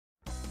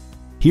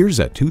Here's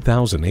a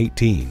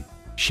 2018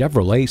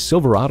 Chevrolet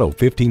Silverado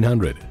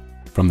 1500.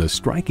 From the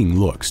striking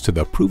looks to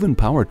the proven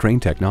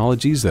powertrain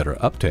technologies that are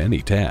up to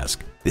any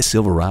task, this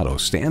Silverado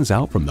stands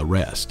out from the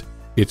rest.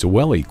 It's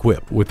well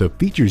equipped with the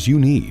features you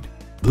need: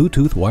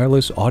 Bluetooth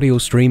wireless audio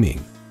streaming,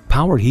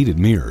 power heated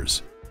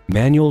mirrors,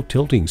 manual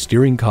tilting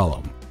steering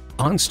column,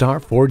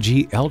 OnStar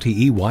 4G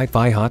LTE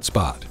Wi-Fi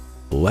hotspot,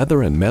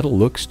 leather and metal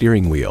look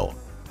steering wheel,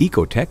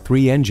 Ecotec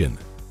 3 engine,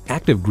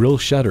 active grille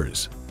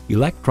shutters,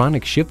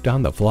 electronic shift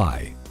on the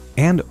fly,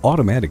 and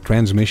automatic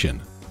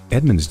transmission.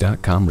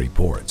 Edmunds.com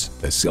reports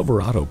the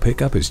Silverado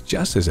pickup is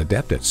just as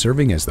adept at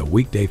serving as the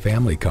weekday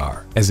family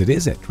car as it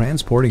is at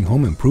transporting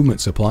home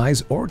improvement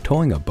supplies or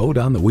towing a boat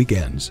on the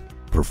weekends.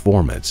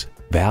 Performance,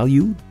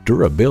 value,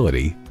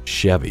 durability,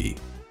 Chevy.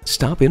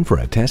 Stop in for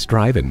a test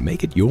drive and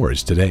make it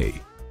yours today.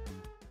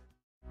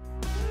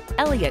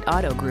 Elliott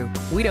Auto Group.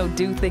 We don't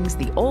do things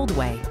the old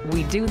way,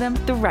 we do them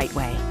the right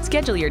way.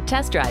 Schedule your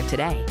test drive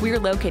today. We're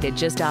located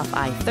just off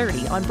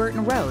I-30 on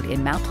Burton Road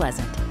in Mount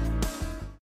Pleasant.